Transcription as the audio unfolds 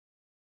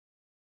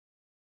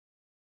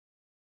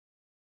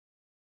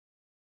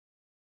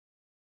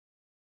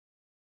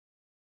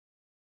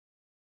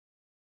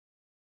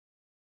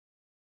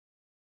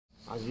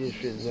حديث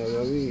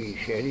النبوي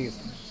الشريف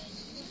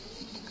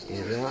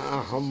إذا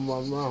أحب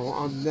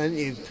الله عبدا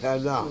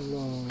ابتلاه.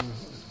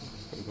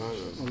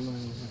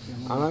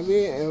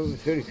 عربي أو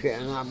تركي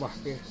أنا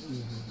بحكي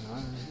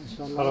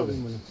عربي.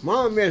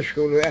 ما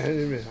يشكروا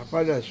أهل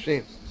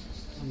فلسطين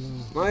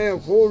ما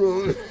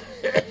يقولون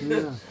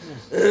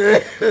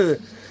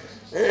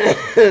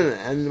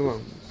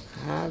أنه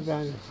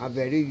هذا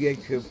الخبرية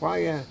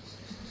كفاية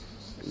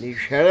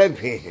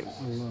لشرفهم،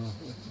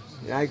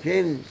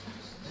 لكن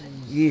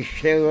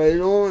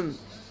يشتغلون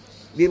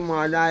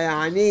بما لا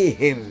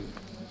يعنيهم،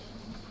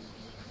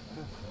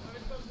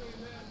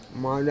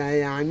 ما لا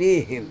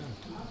يعنيهم،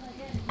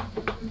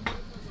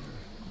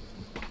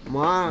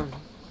 ما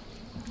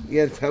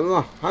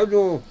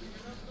يتوحدوا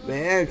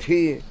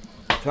بيأتي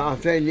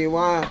تحت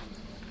لواء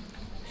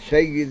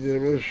سيد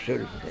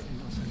الرسل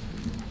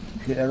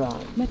الكرام.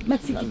 ما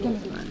تسكت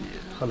الكاميرا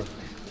خلاص.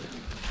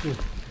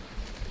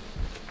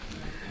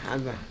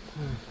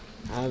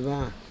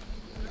 هذا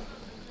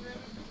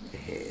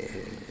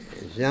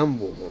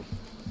ذنبهم.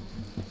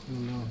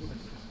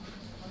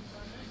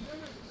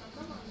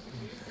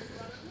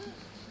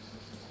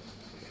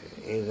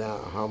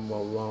 إذا أحب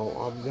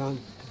الله عبدا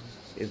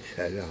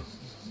ابتلاه.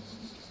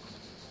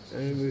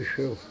 أنا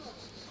بشوف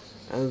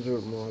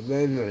أنظر ما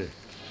بين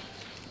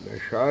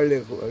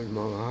المشارق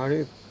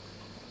والمغارب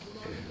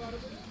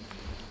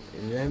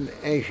لم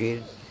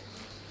أجد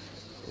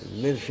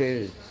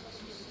مثل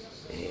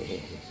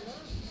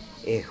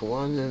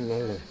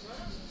إخواننا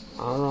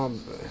العرب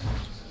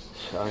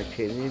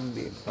ساكنين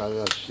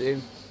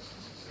بفلسطين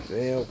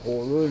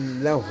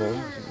ويقولون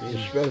لهم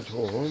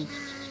نسبتهم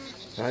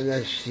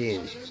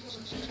فلسطيني.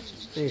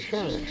 إن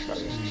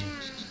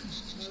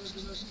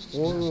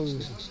قولوا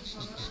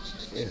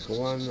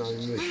إخواننا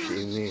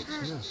المسلمين،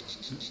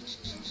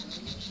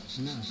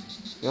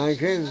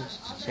 لكن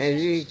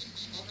هذيك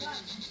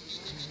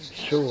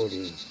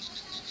سوري،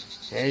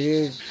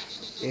 هذيك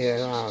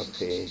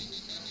عراقي،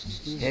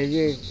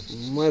 هذيك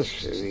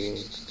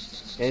مصري،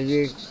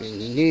 هذيك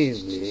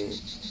ليبي،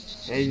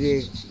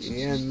 هذيك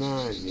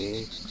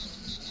يماني،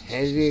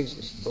 هذيك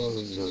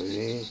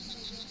أردني،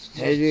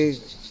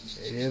 هذيك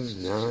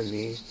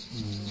لبناني،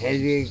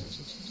 هذيك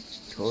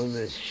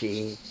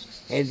تونسي،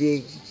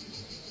 هذيك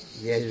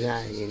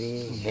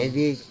جزائري،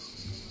 هذيك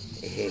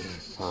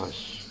فاس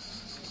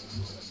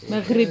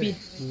مغربي.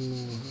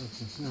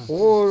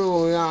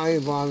 قولوا يا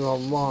عباد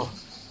الله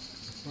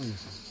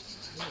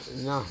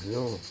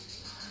نحن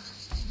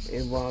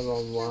عباد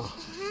الله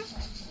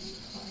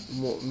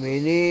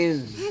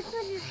مؤمنين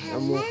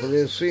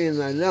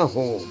ومخلصين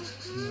له،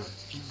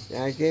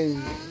 لكن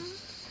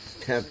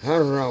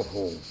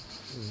تفرقوا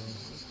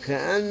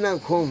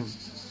كأنكم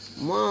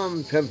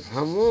ما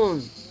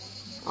تفهمون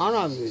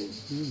عربي،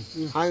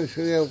 حيث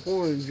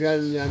يقول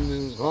جل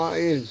من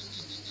قائل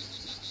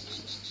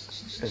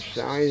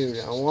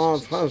استعيذ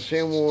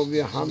واعتصموا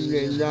بحبل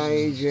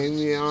الله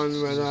جميعا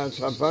ولا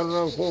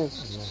تفرقوا.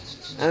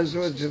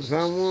 أنتم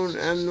تفهمون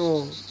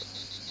أنه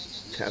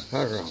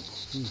تفرقوا.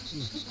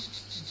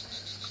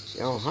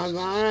 لو هذا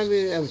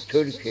عربي أو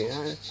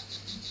تركي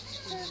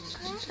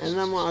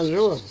أنا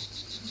معذور،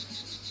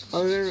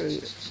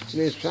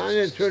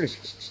 لسان تركي،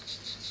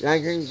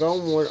 لكن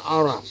قوم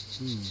العرب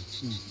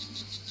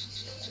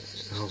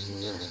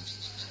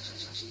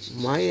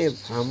ما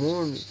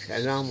يفهمون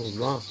كلام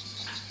الله.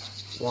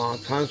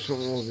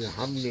 واعتصموا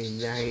بحبل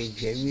الله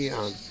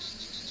جميعا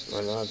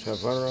ولا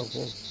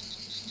تفرقوا.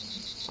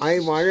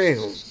 عيب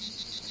عليهم.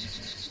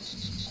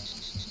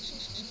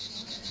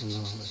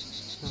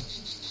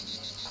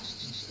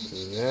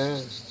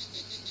 لا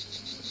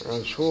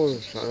رسول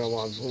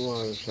صلوات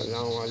الله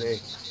وسلامه عليه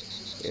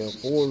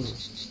يقول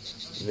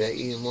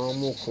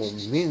إمامكم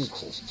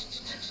منكم.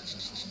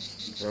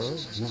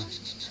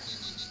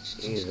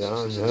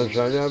 إذا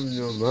نزل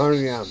ابن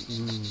مريم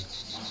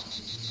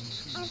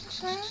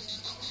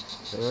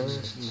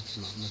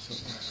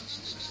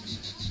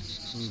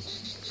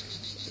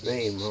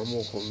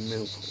إمامكم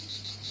منكم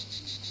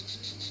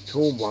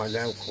توبى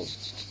لكم.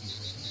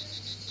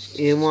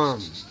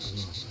 إمام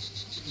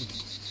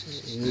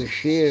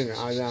يشير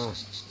على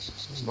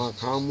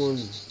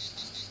مقام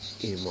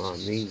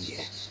الإمامية.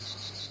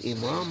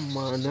 إمام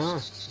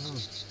معناه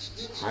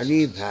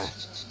خليفة،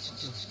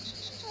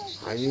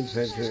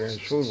 خليفة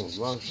رسول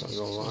الله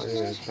صلى الله عليه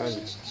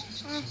وسلم.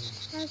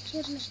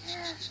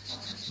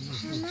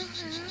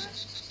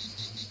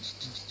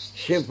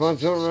 صفة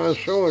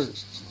الرسول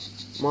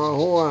ما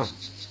هو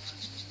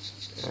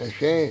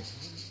شيء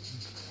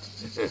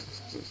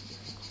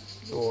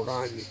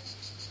نوراني.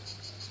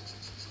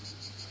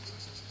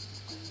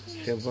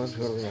 صفة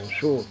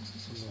الرسول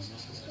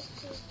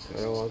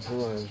صلوات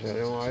الله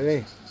وسلامه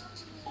عليه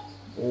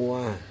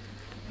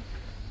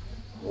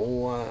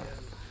هو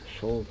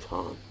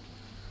سلطان،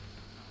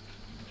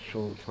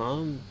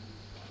 سلطان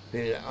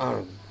في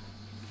الأرض.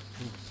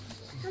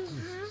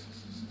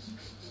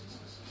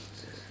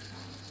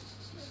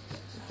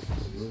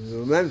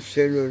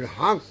 يمثل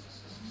الحق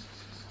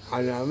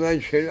على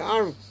وجه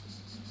الأرض.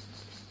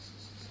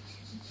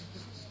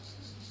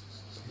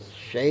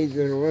 سيد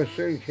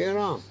الرسل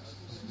الكرام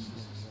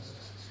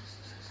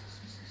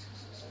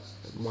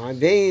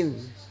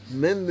بعدين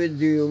من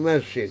بده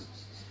يمثل؟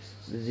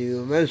 بده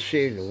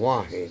يمثل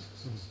واحد.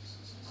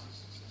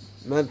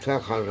 ما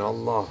اتخذ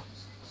الله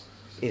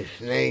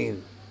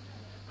اثنين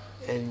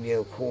أن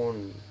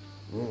يكون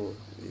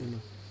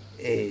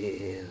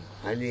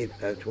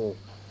خليفته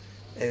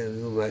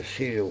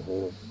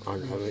يمثله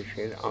على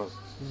وجه الأرض.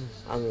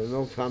 هذا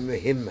نقطة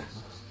مهمة.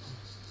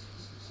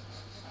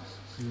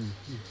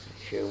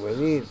 شيخ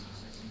وليد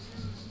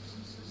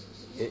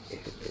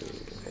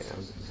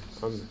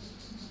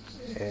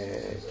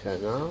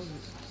تنام،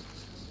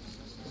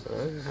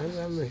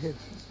 هذا مهم،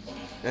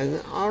 لأن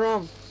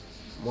العرب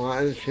مع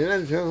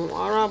ألسنتهم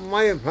عرب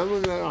ما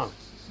يفهمون العرب.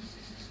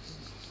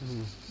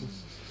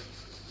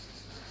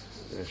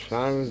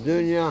 صار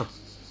الدنيا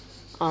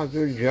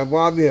أعطوا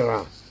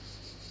الجبابرة.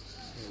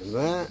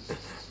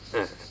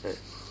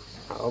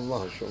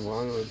 الله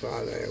سبحانه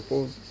وتعالى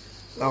يقول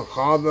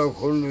لخاب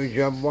كل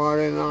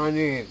جبار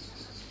عنيد،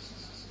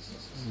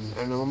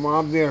 أنه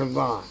ما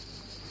بيرضى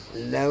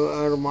لو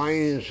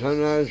 40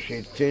 سنة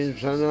 60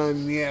 سنة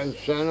 100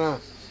 سنة،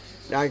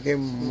 لكن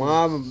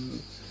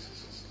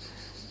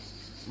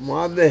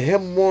ما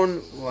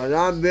بيحبون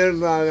ولا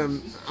بيرضى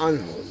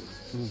عنهم.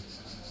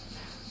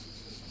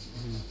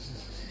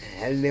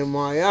 اللي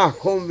ما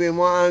يحكم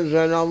بما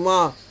أنزل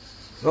الله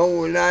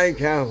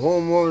فأولئك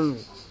هم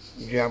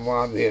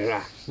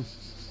الجبابرة.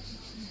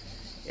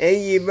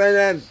 أي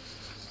بلد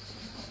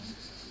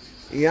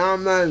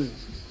يعمل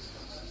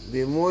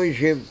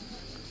بموجب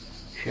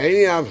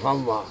شريعة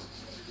الله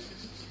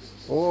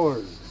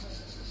قول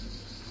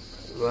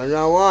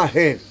ولا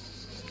واحد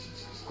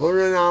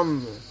كل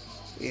عم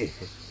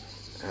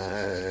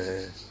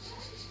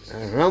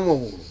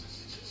رموا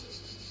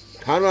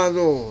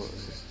طردوا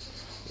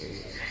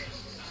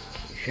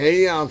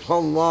شريعة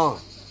الله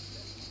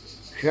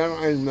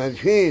شرع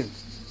المتين،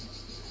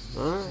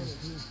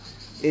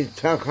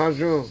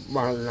 اتخذوا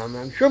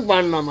برلمان. شو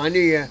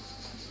برلمانية؟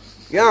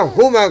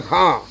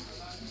 يحكمك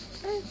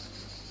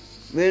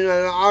من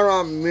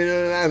العرب، من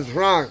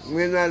الأتراك،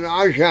 من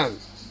العجم.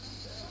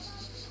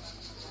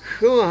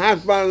 شو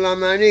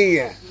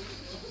هالبرلمانية؟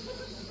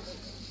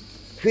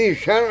 في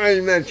شرع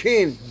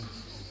المتين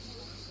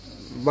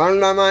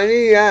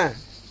برلمانية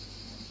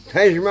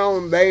تجمع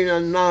بين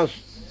الناس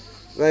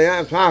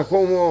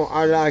وتحكموا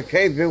على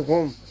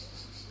كيفكم.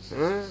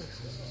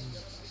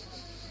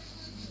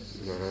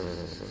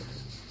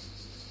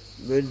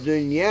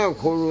 بدهم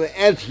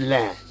ياكلوا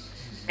أتلة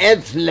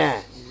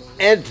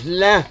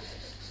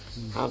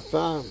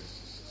حتى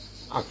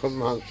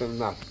عقلهم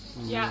الناس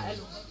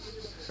يعقلوا.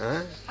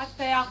 ها؟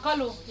 حتى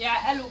يعقلوا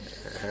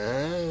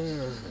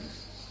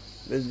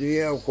بدهم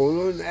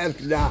ياكلون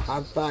أتلة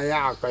حتى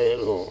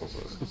يعقلوا.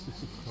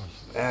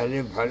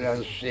 أهل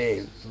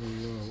فلسطين،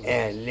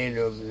 أهل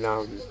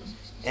لبنان،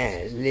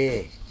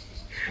 أهل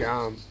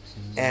الشام،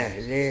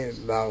 أهل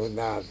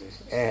بغداد،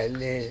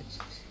 أهل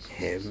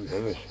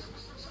مصر.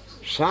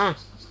 صح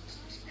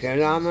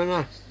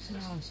كلامنا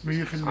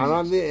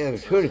عربي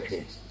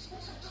تركي،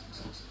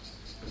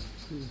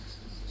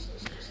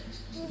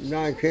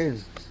 لكن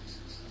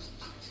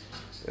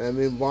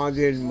من بعض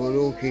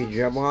الملوك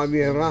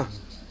الجبابرة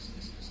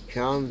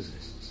كان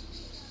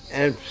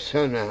 1000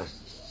 سنة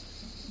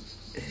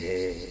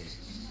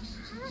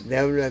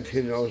دولة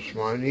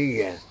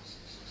العثمانية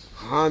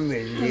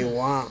حامل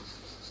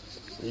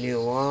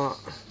لواء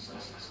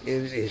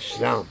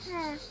الإسلام.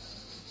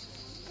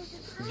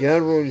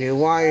 جروا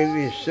لواء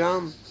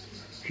الإسلام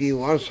في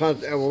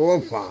وسط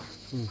أوروبا،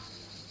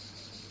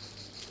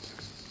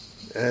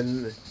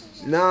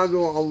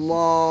 نادوا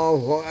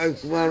الله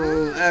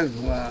أكبر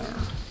أكبر،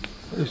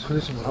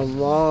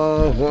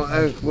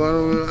 الله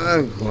أكبر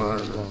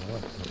أكبر،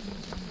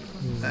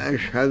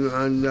 أشهد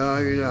أن لا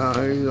إله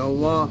إلا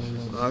الله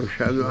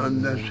وأشهد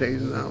أن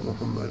سيدنا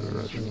محمد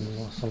رسول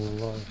الله صلى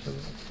الله عليه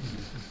وسلم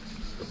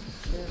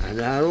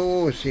على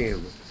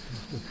رؤوسهم،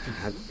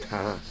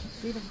 حتى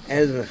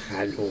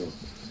أدخلوا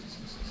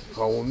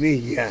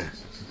قومية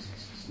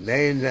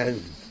بين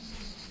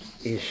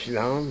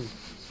الإسلام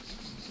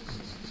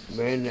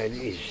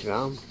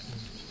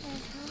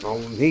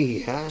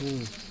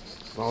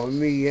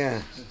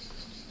قومية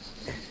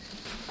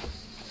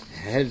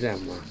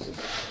هدموا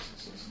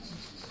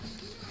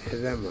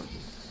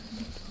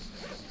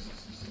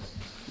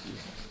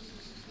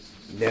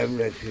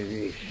دولة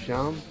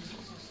الإسلام،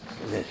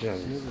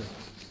 نزلت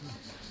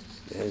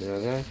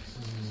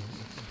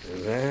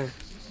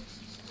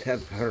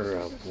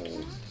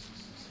وتفرقوا.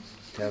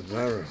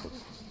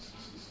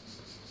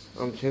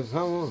 أم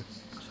تفهموا؟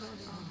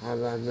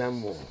 هذا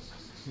لم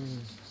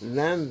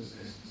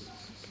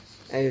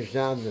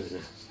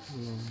أجدادنا،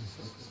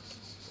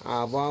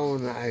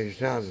 آباؤنا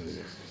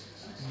أجدادنا،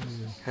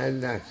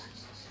 هلك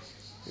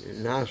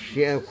ناس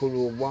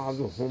يأكلوا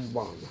بعضهم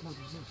بعضا.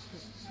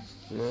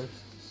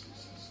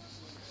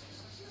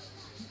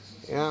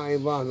 يا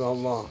عباد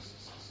الله،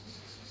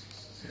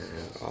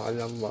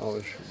 قال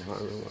الله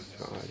سبحانه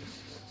وتعالى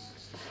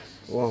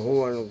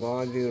وهو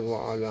القادر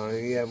على أن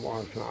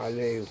يبعث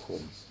عليكم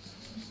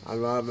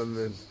عذابا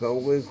من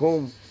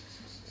فوقكم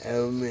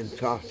أو من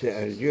تحت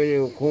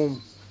أرجلكم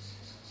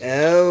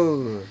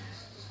أو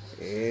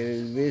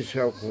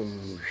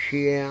يلبسكم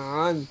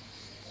شيعا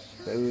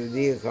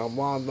فيذيق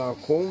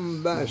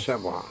بعضكم بأس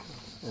بعض.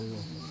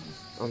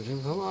 أنتم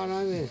تفهموا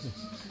عربي؟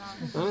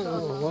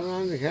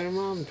 القرآن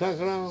الكريم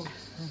تقرأوا؟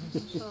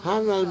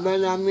 هذا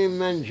البلاء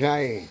ممن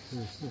جاي؟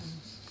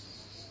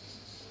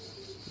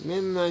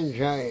 ممن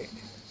جاي؟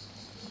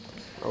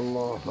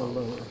 الله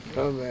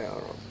توبة يا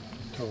رب،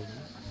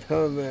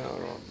 توبة يا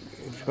رب،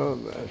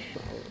 توبة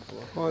أستغفر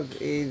الله. خذ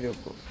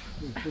إيدكم،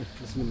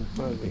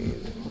 خذ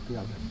إيدكم.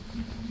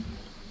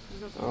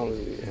 أعوذ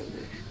بالله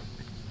من الشيطان.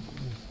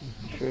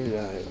 بسم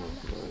الله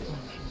الرحمن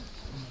الرحيم.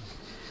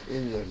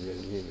 إن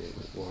الذين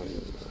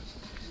يقولون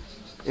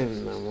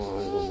إنما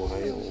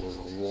يبايعون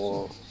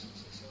الله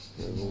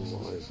يد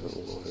الله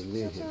فوق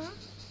أيديهم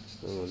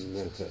ومن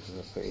نكث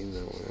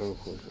فإنه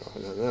ينكث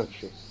على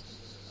نفسه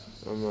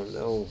ومن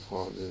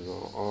أوفى بما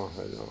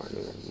عاهد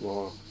عليه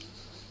الله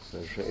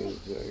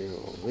فسيؤتيه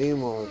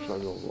عظيما. وصلى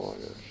الله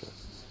عليه وسلم.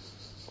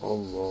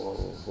 الله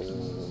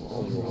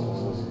الله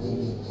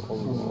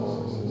الله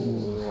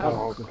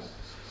حق،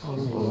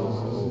 الله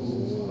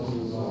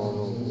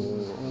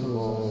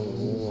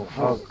الله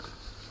حق،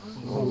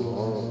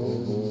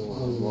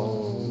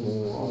 الله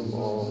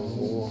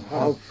الله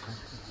حق.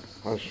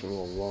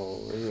 حسبنا الله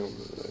ونعم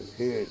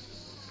الوكيل،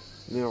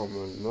 نعم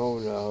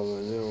المولى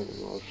ونعم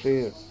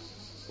النصير.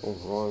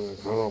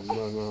 غفرانك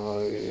ربنا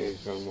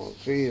إليك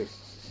المصير.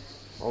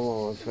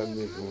 اللهم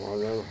ثبتهم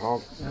على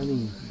الحق،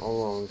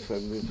 اللهم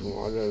ثبتهم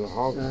على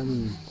الحق،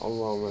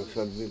 اللهم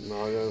ثبتنا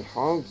على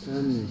الحق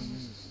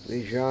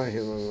بجاه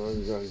من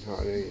أنزلت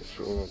عليه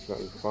سورة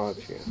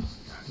الفاتحة.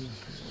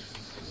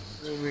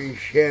 من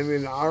شام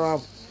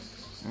العرب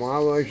ما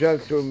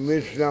وجدتم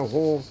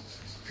مثله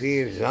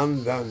في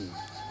لندن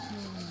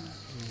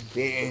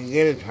في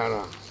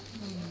إنجلترا،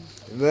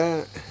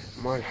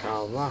 ما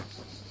شاء الله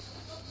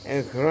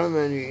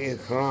أكرمني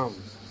إكرام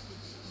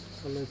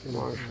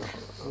ما شاء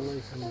الله.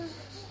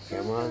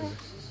 كمان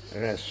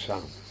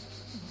رسام،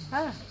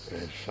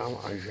 رسام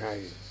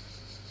عجيب.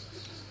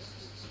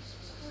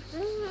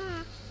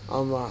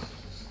 الله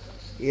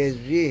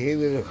يجزيه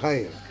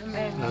بالخير.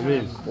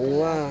 آمين.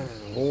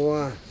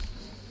 هو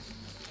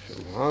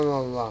سبحان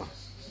الله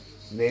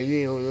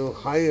مليء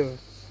الخير.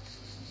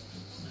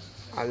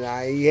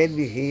 على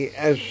يده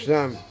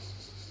أسلم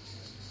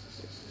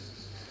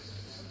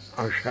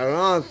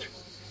عشرات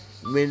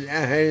من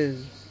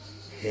أهل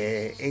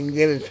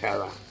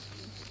إنجلترا.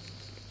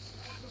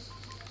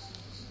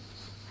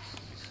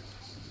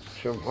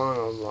 سبحان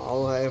الله.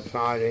 الله يفتح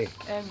عليك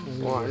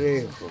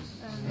وعليكم.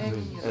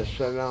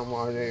 السلام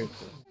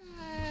عليكم.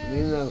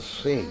 من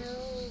الصين،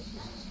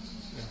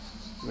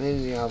 من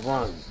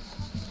اليابان،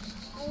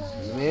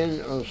 من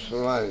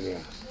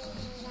أستراليا،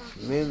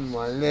 من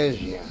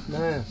ماليزيا،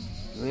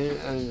 من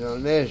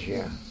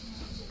إندونيسيا،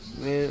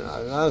 من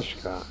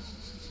ألاسكا،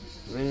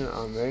 من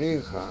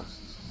أمريكا،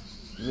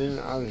 من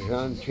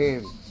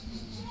أرجنتين،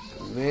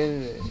 من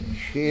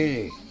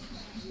شيلي،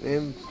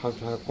 من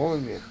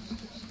باتاغونيا،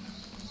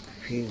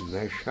 في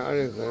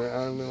مشارق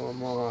الأرض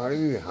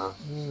ومغاربها.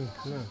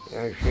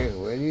 يا شيخ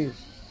وليد،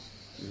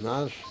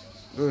 ناس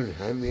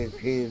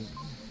منهمكين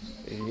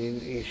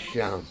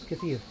للإسلام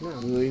كثير.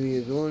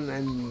 يريدون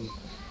أن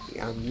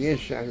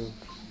يسألوا،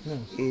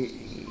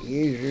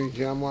 يجوا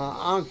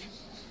جماعات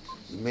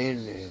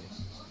من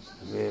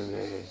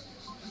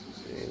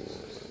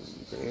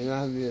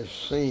بلاد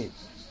الصين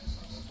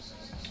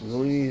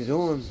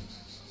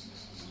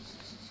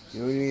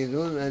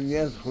يريدون أن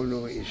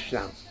يدخلوا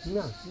الإسلام.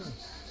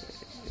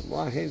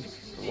 واحد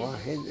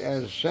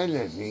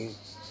أرسلني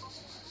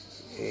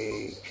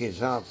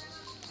كتاب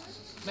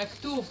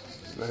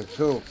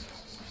مكتوب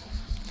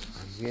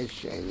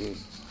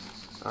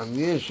عم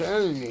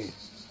يسألني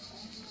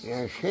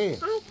يا شيخ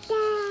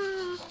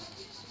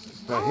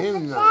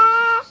فهمنا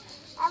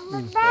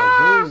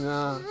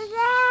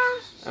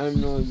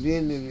أنه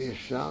دين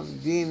الإسلام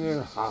دين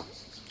الحق.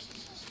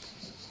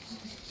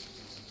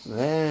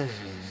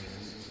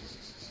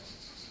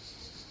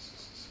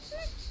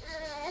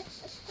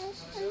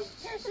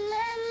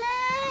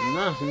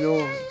 نحن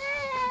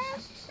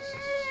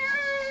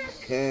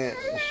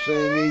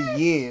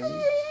كصينيين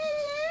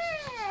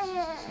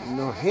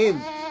نحب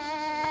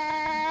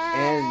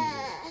أن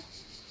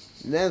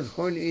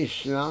ندخل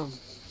الإسلام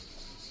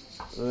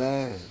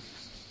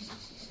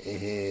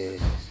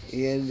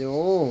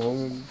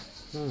ويدعوهم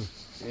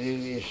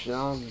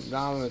للإسلام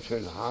دعوة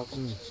الحق.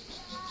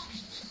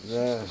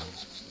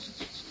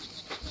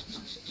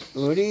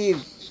 أريد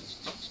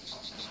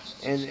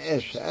أن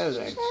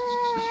أسألك،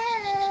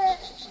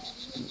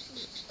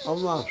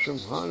 الله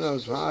سبحانه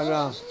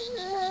وتعالى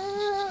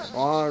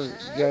قال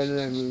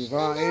جل من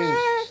قائل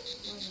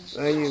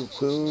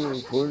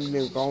ولكل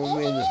كل قوم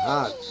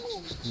هاد.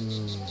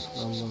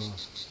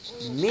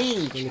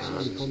 مين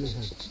كان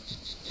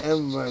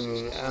أول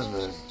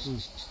الأمر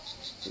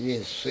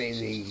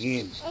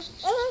للصينيين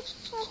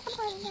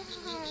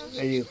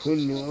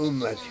لكل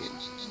أمة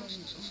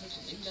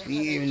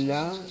في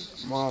إلا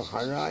ما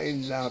خلا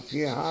إلا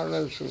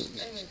فيها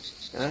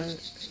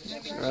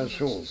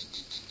رسول.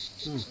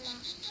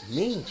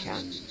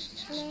 منكم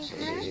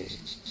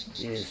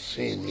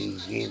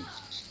للصينيين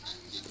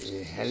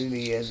هل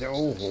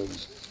يدعوهم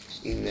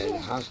إلى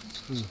الحق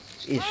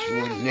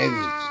اسم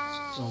النبي.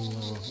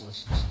 الله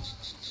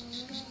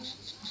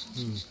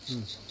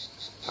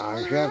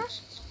عجب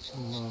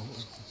الله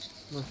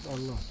ما شاء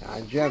الله.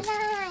 عجب.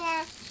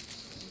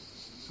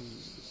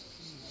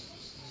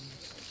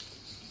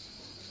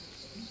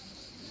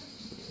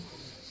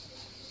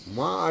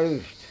 ما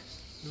عرفت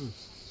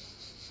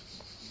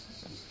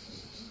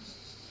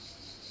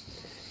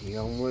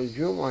يوم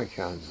الجمعة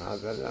كان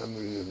هذا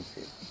الأمر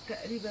يمكن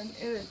تقريبا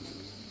إيه.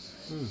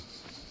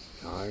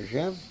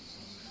 عجب.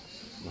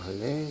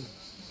 بعدين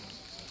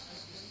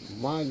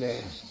ما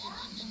له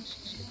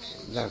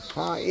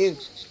دقائق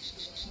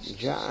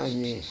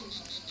جاءني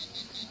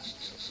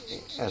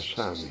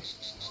أسامي.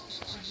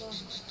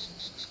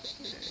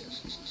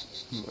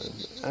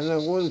 أنا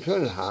قلت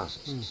لها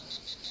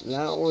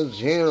لا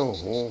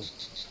أظهره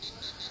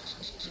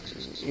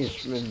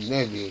اسم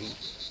النبي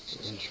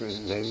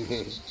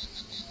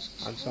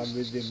حتى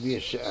بدي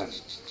بيسأل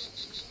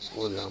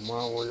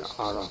علماء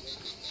العرب،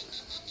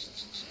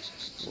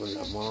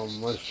 علماء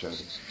مصر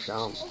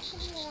الشام،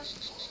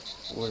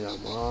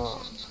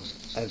 علماء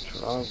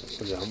أتراك،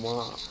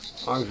 علماء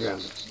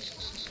عجم،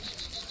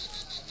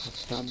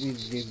 حتى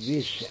بدي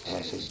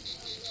بيسأل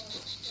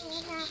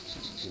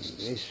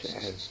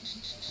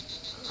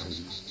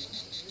عن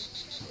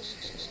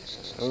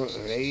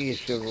رئيس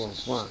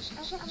الرهبان،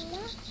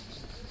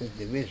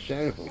 بدي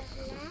بيسألهم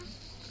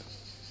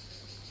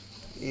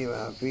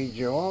يبقى في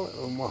جواب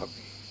وما في.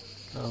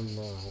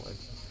 الله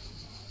أكبر.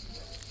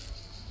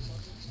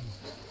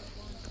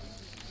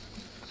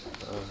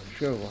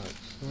 شوف هذا.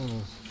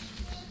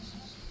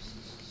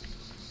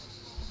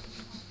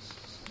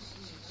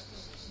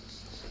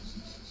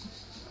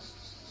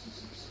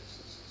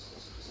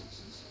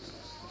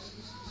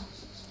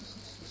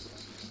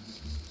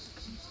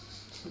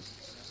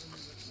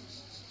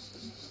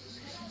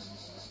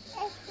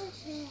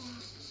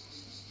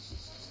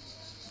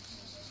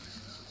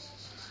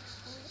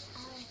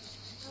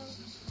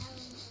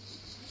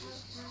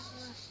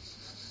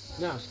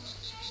 نعم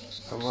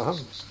تمام.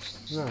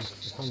 نعم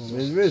سبحان الله.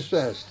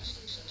 بالمثل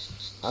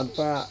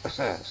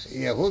حتى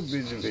يهود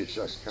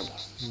بالمثل كمان.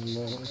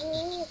 الله أكبر.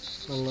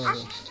 الله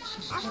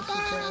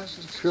أكبر.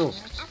 شوف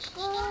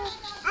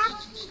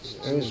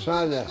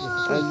رسالة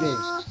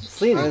هذه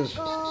الصين.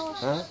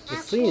 ها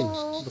بالصين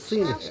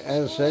بالصيني.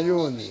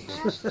 أرسلوني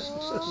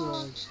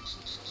سبحان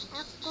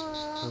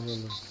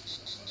الله.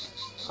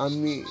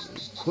 عمي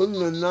كل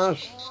الناس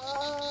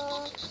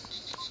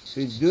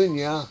في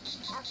الدنيا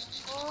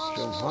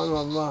سبحان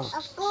الله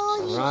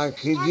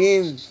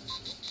راكدين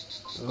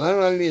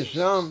غير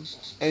الإسلام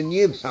أن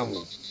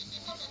يفهموا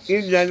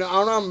إلا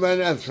العرب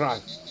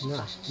والأتراك.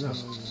 نعم نعم.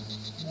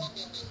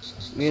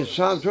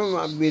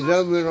 لساتهم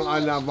بيدوروا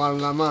على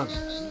برلمان.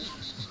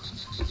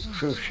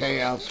 شو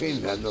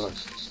الشياطين هذول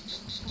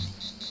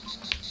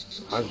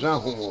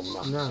عزاهم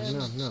الله. نعم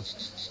نعم نعم.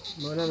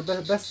 مولانا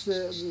بس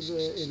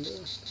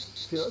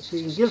في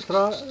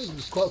انجلترا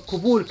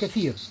قبول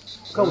كثير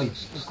قوي.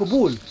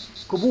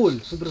 قبول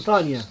في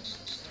بريطانيا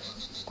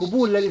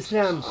قبول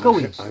للإسلام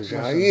قوي.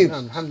 عجائب.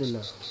 نعم الحمد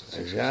لله.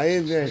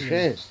 عجائب يا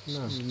شيخ.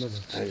 نعم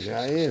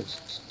عجائب.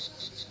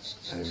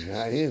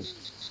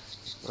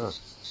 نعم.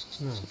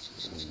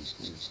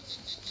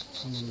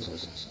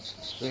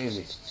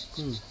 صيني.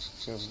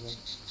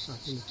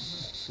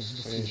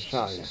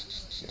 رسالة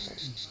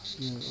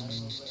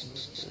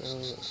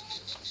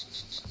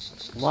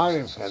ما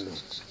أعرف أنا،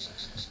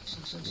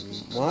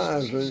 ما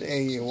أظن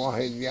أي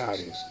واحد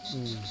يعرف.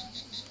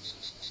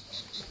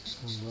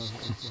 الله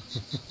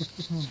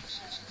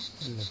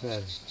أكبر.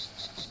 فعلا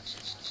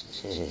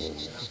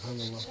سبحان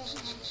الله.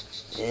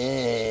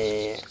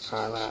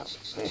 عرب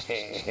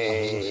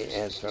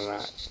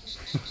أتراك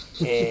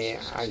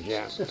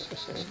عجب.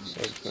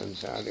 بدكم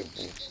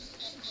تعرفوا،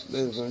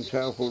 بدكم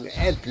تأكل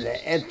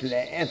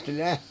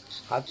أتلة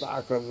حتى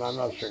أكلنا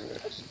نصر.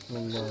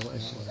 الله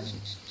أكبر.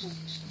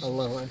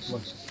 الله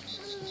أكبر.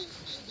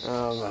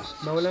 الله.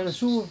 مولانا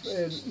شو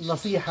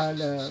نصيحة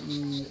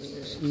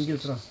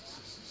لإنجلترا؟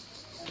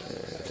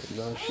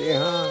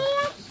 نصيحة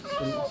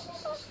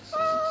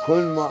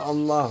كل ما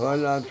الله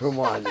ولا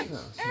تبالي.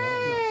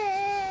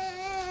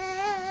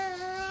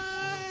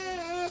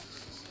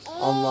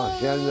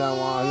 الله جل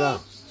وعلا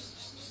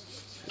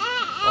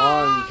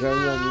قال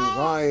جل من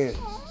قائل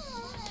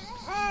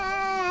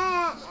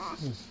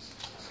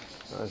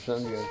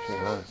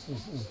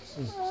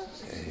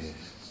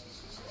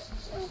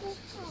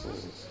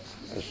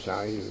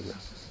استعيذ بالله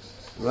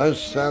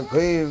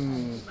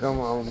واستقيم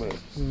كما أمرت.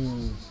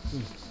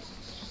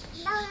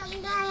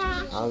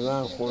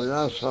 هذا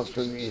خلاصة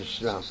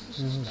الإسلام.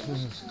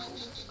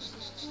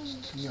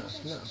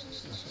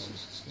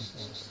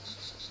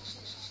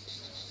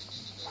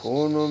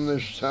 كونوا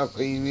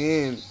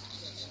مستقيمين،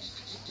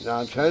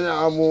 لا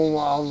تلعبوا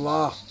مع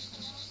الله.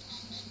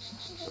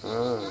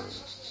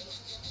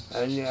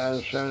 اللي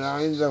أرسل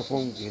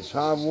عندكم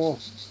كتابه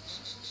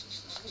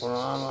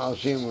قرآن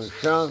عظيم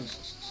الشان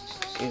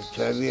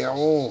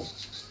اتبعوه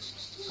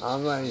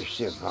هذا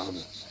استفهام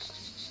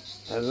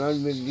هذا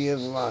بدي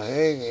يطلع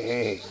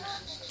هيك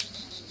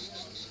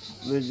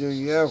بده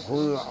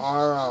ياكل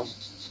عرب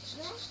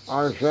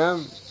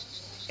عشان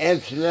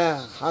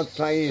أكله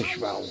حتى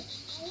يشبعوا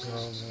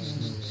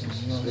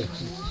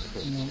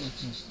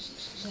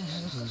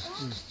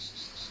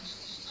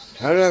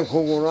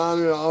تركوا القرآن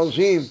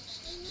العظيم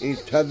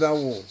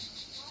اتبعوا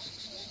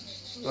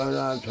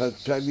ولا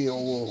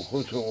تتبعوا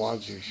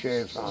خطوات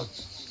الشيطان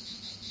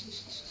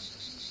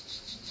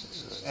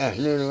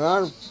أهل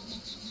الغرب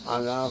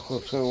على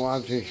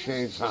خطوات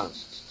الشيطان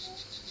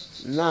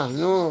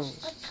نحن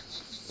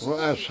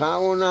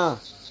رؤساؤنا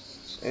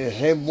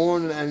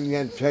يحبون أن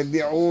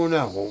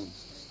يتبعونهم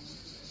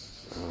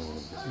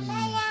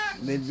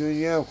بده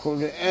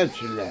ياكل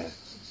أكله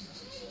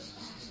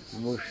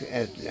مش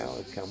أكله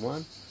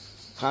وكمان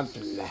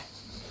قتله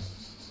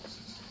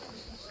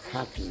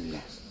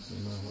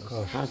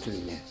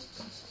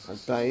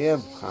حتى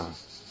يبقى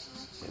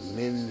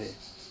من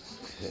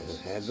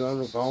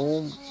هذول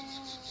القوم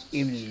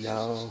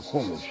إلا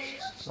خمس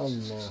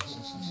الله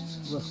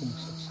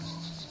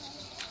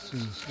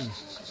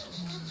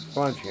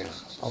فاتحة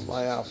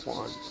الله يعفو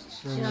عنه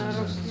يا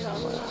رب يا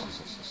الله.